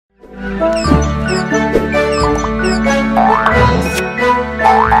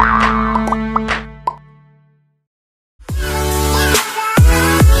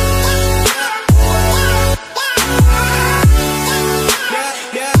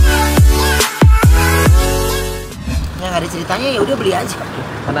ceritanya ya udah beli aja.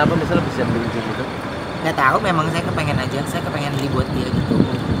 Kenapa misalnya bisa beli gitu? Nggak tahu, memang saya kepengen aja, saya kepengen beli buat dia gitu.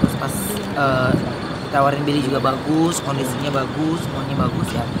 Terus pas tawarin Beli juga bagus, kondisinya bagus, semuanya bagus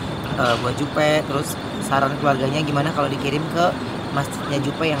ya, buat Jupe. Terus saran keluarganya gimana kalau dikirim ke masjidnya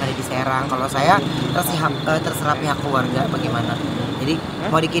Jupe yang ada di Serang. Kalau saya terserah pihak keluarga bagaimana. Jadi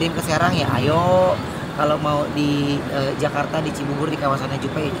mau dikirim ke Serang ya ayo, kalau mau di Jakarta di Cibubur di kawasannya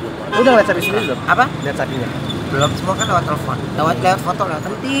Jupe ya juga. Udah lihat sapi sendiri belum? Apa? Lihat sapinya? Belum, semua kan lewat telepon, lewat foto lah.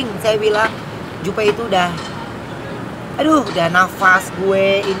 Penting saya bilang Jupe itu udah nafas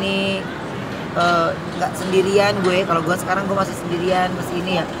gue ini, nggak sendirian gue. Kalau gue sekarang gue masih sendirian, masih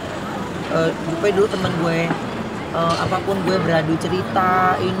ini ya. Jupe dulu temen gue, apapun gue beradu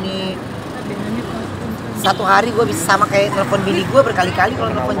cerita ini. Satu hari gue bisa sama kayak telepon Beli gue berkali-kali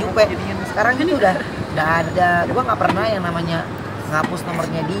kalau telepon Jupe. Sekarang ini udah ada, gue nggak pernah yang namanya ngapus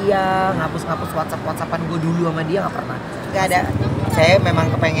nomornya dia, ngapus WhatsAppan gue dulu sama dia, nggak pernah, nggak ada. Saya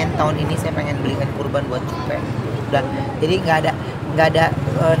memang kepengen tahun ini saya pengen belikan kurban buat Jupe. Udah, jadi nggak ada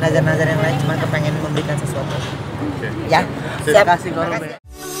nazar-nazar yang lain, cuma kepengen memberikan sesuatu. Okay. Ya, Terima kasih.